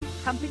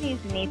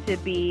Companies need to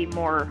be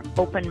more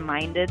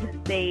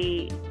open-minded.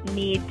 They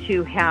need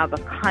to have a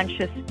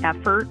conscious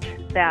effort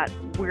that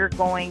we're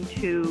going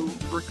to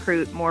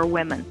recruit more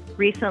women.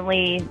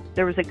 Recently,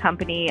 there was a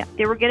company,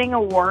 they were getting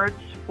awards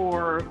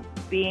for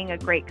being a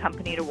great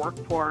company to work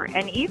for,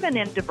 and even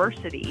in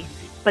diversity,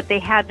 but they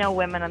had no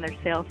women on their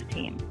sales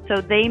team.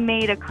 So they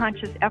made a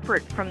conscious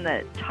effort from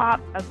the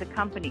top of the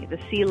company, the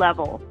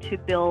C-level, to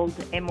build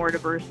a more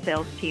diverse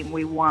sales team.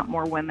 We want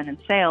more women in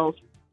sales.